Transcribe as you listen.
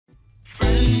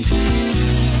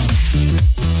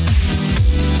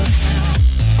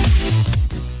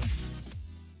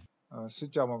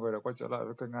Xin chào mọi người đã quay trở lại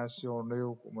với kênh ICO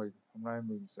News của mình. Hôm nay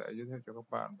mình sẽ giới thiệu cho các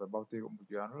bạn về bao tiêu của một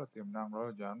dự án rất là tiềm năng, đó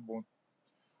là dự án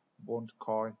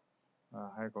Bolttcoin,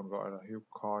 hay còn gọi là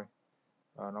Coin.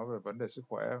 Nói về vấn đề sức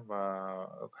khỏe, và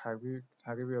hai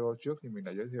cái video trước thì mình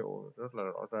đã giới thiệu rất là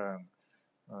rõ ràng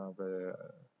về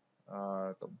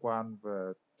tổng quan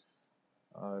về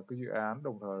cái dự án,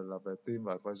 đồng thời là về team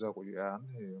và advisor của dự án.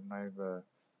 Thì hôm nay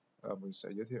mình sẽ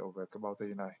giới thiệu về cái bao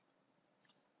tiêu này.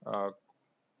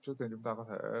 Trước tiên chúng ta có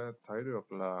thể thấy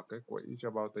được là cái quỹ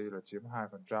cho bounty là chiếm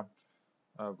 2%,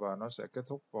 và nó sẽ kết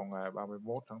thúc vào ngày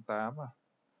 31 tháng 8.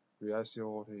 Vì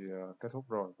ICO thì kết thúc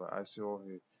rồi, và ICO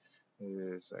thì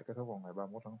sẽ kết thúc vào ngày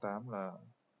 31 tháng 8,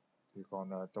 thì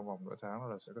còn trong vòng nửa tháng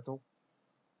là sẽ kết thúc.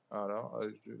 Đó,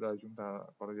 ở đây chúng ta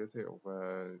có thể giới thiệu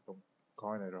về đồng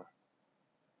coin này rồi.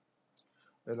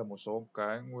 Đây là một số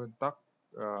cái nguyên tắc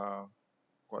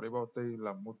quản lý bounty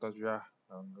là Mutaja,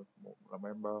 là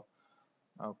member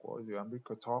của dự án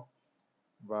Bitcoin Talk.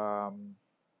 Và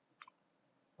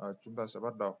chúng ta sẽ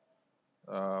bắt đầu.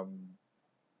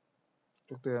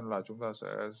 Trước tiên là chúng ta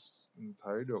sẽ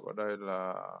thấy được ở đây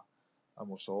là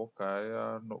một số cái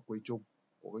nội quy chung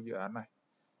của cái dự án này.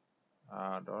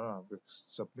 Đó là việc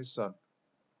submission.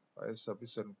 Phải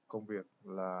submission công việc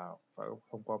là phải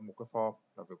thông qua một cái form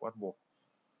là việc bắt buộc,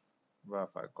 và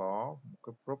phải có một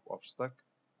cái proof of stake.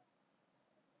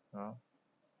 Đó.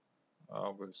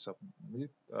 Việc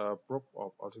submit proof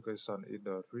of authentication in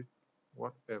the tweet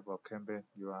whatever campaign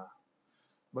you are.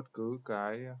 Bất cứ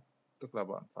cái, tức là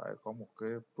bạn phải có một cái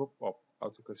proof of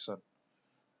authentication.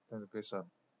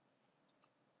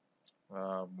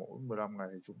 Mỗi 15 ngày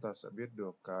thì chúng ta sẽ biết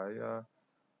được cái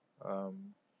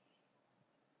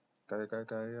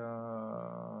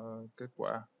kết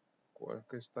quả của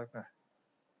cái stake này.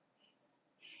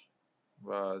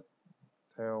 Và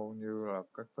theo như là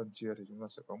các phân chia thì chúng ta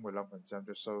sẽ có 15%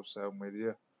 cho social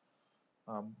media,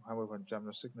 20%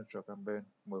 cho signature campaign,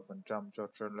 10% cho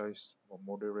translate và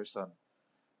moderation,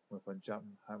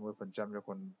 20% cho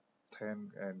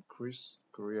content and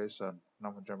creation,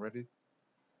 5% Reddit,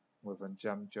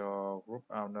 10% cho group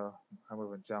owner,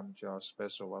 20% cho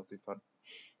special bounty fund.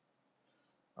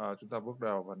 Chúng ta bước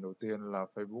vào phần đầu tiên là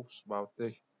Facebook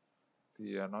bounty.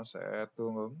 Thì nó sẽ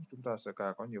tương ứng, chúng ta sẽ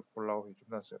càng có nhiều follow thì chúng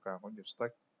ta sẽ càng có nhiều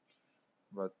stake,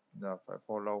 và phải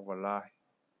follow và like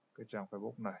cái trang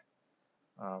Facebook này.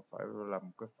 Phải làm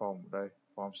một cái form ở đây,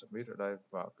 form submit ở đây,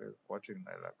 và cái quá trình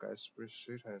này là cái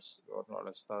spreadsheet hay gọi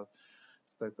là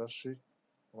status sheet.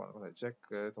 Các bạn có thể check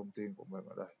cái thông tin của mình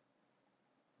ở đây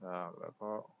đã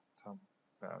có tham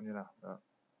khảo như nào. Đó.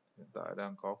 Hiện tại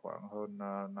đang có khoảng hơn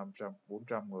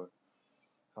 400 người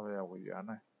tham gia vào dự án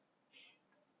này.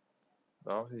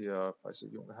 Đó thì phải sử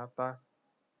dụng cái hashtag,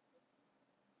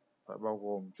 phải bao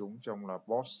gồm chúng trong là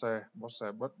bot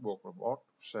share bắt buộc là bot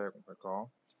share cũng phải có,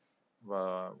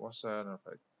 và bot share là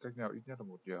phải cách nhau ít nhất là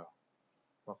 1 giờ,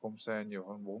 và không share nhiều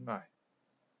hơn 4 ngày.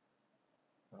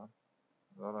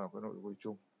 Đó là cái nội quy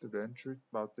chung. Tiếp đến tweet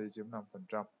bounty chiếm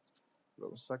 5%.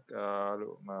 Lượng stake,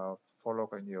 lượng follow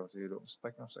càng nhiều thì lượng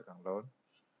stake nó sẽ càng lớn.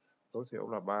 Tối thiểu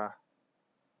là 3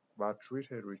 tweet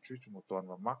hay retweet trong một tuần,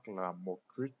 và max là 1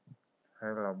 tweet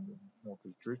hay là 1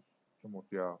 retweet trong 1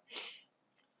 giờ,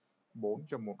 4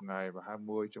 trong 1 ngày và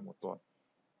 20 trong 1 tuần.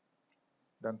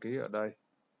 Đăng ký ở đây,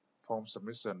 form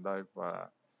submission đây, và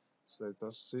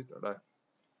status sheet ở đây.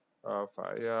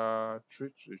 Phải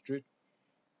tweet, retweet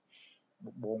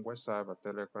 4 website và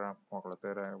Telegram hoặc là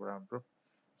Telegram group,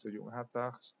 sử dụng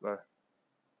hashtag đây,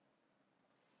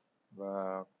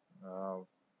 và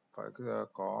phải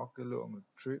có cái lượng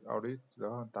tweet audit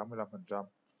lớn hơn 85%.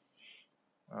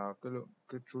 Cái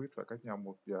tweet phải cách nhau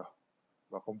 1 giờ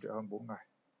và không trễ hơn 4 ngày.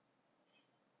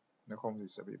 Nếu không thì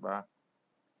sẽ bị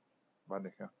ban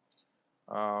địch.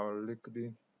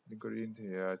 LinkedIn thì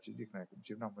chiến dịch này cũng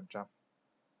chiếm 5%.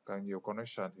 Càng nhiều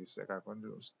connection thì sẽ càng có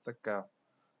lượng stake cao.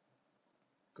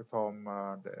 Cái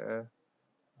form để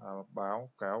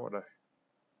báo cáo ở đây,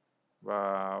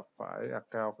 và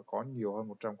account phải có nhiều hơn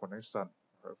 100 connection,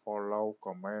 phải follow,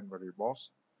 comment và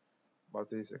repost.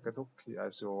 Bounty sẽ kết thúc khi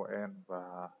ICO end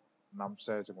và 5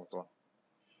 share trong 1 tuần.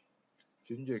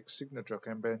 Chiến dịch signature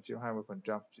campaign chiếm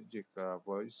 20%, chiến dịch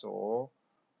với số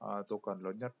token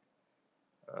lớn nhất.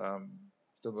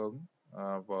 Tương ứng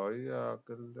với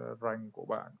cái rank của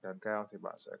bạn càng cao thì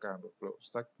bạn sẽ càng được lượng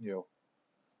stake nhiều.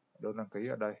 Đơn đăng ký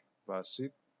ở đây, và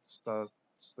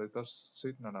status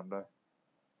sheet nó nằm đây.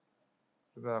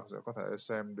 Chúng ta sẽ có thể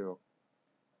xem được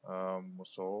một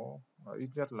số ít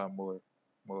nhất là 10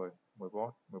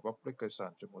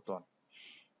 publication trong 1 tuần.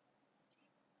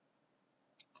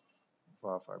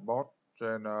 và phải bot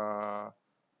trên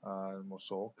một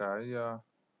số cái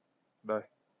đây,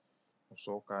 một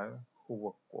số cái khu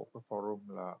vực của cái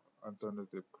forum là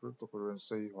alternative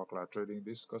cryptocurrency hoặc là trading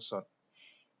discussion.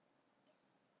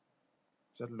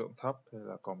 Chất lượng thấp hay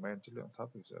là comment chất lượng thấp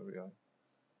thì sẽ bị ấy.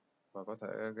 Và có thể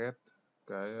get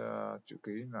cái chữ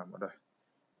ký nằm ở đây.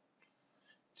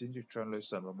 Chiến dịch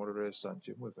translation và moderation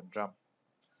chiếm 10%.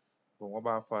 Gồm có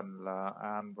 3 phần là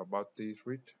AND và Bounty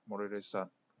Read Moderation,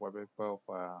 White Paper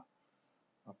và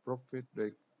Profit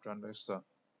Day Transaction.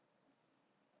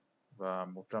 Và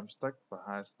 100 stake và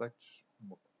 2 stake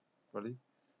một valid.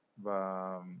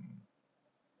 Và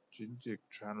chiến dịch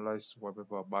Translate White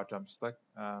Paper 300 stake,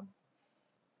 AND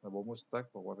là 40 stake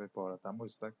và White Paper là 80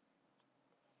 stake.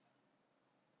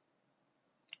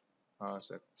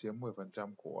 Sẽ chiếm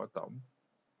 10% của tổng.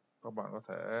 Các bạn có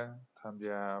thể tham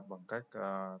gia bằng cách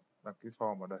đăng ký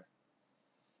form ở đây.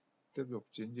 Tiếp tục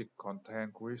chiến dịch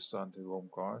Content Creation thì gồm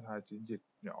có 2 chiến dịch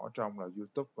nhỏ trong là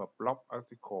YouTube và Blog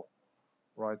Article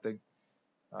Writing,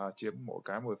 chiếm mỗi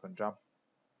cái 10%.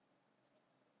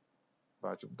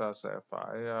 Và chúng ta sẽ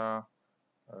phải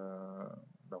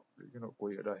đọc cái nội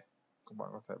quy ở đây. Các bạn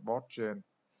có thể bot trên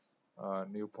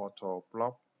New Portal,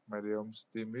 Blog, Medium,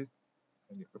 Steemit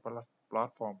hay những cái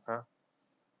platform khác.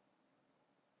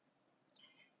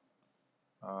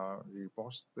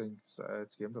 Reposting sẽ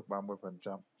kiếm được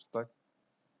 30% stake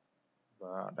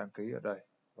và đăng ký ở đây,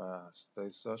 và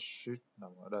status sheet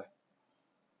nằm ở đây.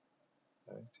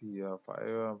 Đấy, thì phải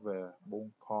về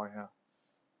Bolttcoin ha,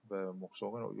 về một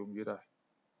số cái nội dung dưới đây.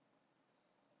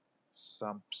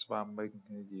 Spamming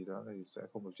hay gì đó thì sẽ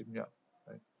không được chấp nhận.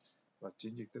 Đấy. Và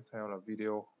chiến dịch tiếp theo là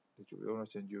video, thì chủ yếu là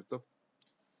trên YouTube.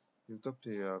 YouTube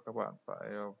thì các bạn phải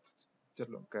chất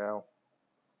lượng cao,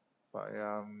 phải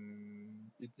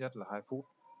ít nhất là 2 phút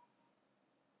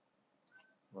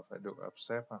và phải được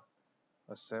accept ha.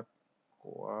 Accept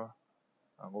của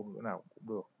ngôn ngữ nào cũng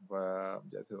được. Và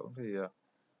giải thưởng thì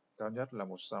cao nhất là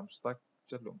 100 stack,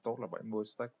 chất lượng tốt là 70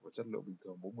 stack và chất lượng bình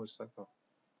thường 40 stack thôi.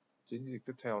 Chiến dịch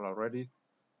tiếp theo là Reddit.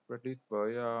 Reddit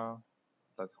với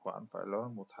tài khoản phải lớn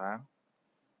hơn 1 tháng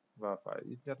và phải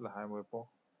ít nhất là 20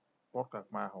 podcast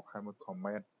hoặc 20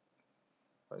 comment,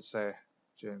 phải share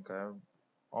trên cái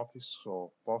official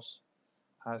post,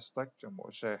 2 stack cho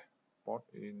mỗi share. Post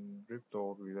in crypto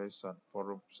relation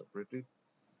forum subreddit.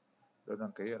 Đơn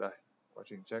đăng ký ở đây, quá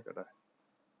trình check ở đây.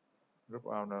 Group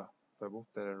owner, Facebook,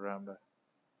 Telegram đây.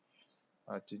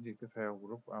 Chiến dịch tiếp theo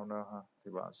group owner ha,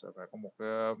 thì bạn sẽ phải có một cái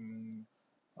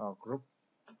group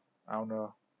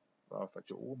owner và phải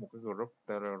chủ một cái group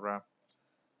Telegram,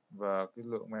 và cái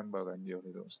lượng member càng nhiều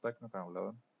thì lượng stake nó càng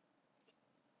lớn.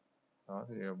 Đó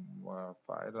thì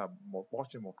phải là một bot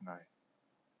trên một ngày,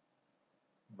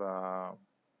 và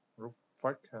group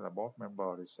fake hay là bot member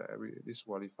thì sẽ bị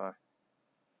disqualify.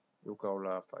 Yêu cầu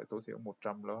là phải tối thiểu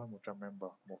 100 lớn hơn 100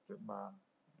 member, 1 đến 3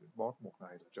 bot một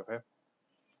ngày là cho phép.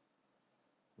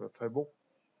 Về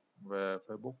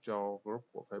Facebook cho group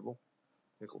của Facebook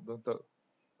thì cũng tương tự,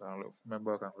 càng lượng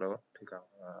member càng lớn thì càng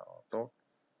tốt.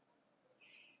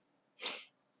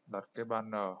 Đặt cái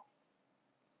banner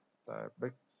tại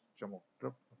pic cho một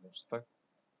group, một stack,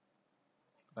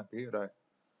 đăng ký ở đây,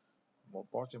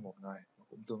 một bot trên một ngày,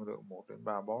 cũng tương tự 1 đến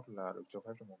 3 bot là được cho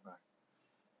phép trong một ngày.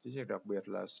 Chiến dịch đặc biệt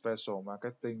là Special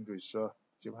Marketing Research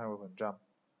chiếm 20%,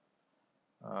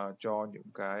 cho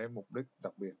những cái mục đích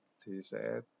đặc biệt thì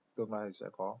sẽ tương lai thì sẽ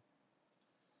có.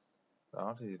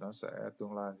 Đó thì nó sẽ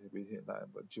tương lai thì vì hiện tại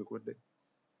vẫn chưa quyết định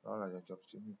đó là dành cho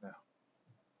chiến dịch nào.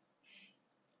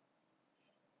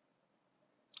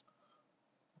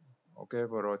 Ok,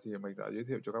 vừa rồi thì mình đã giới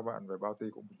thiệu cho các bạn về bounty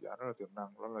của một dự án rất là tiềm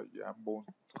năng, đó là dự án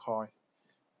Bolttcoin,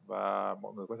 và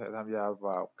mọi người có thể tham gia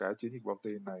vào cái chiến dịch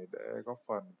bounty này để góp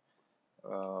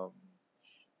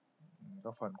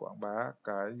phần quảng bá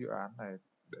cái dự án này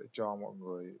để cho mọi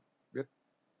người biết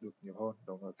được nhiều hơn,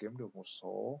 đồng thời kiếm được một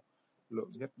số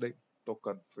lượng nhất định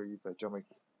token free về cho mình.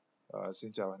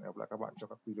 Xin chào và hẹn gặp lại các bạn trong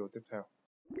các video tiếp theo.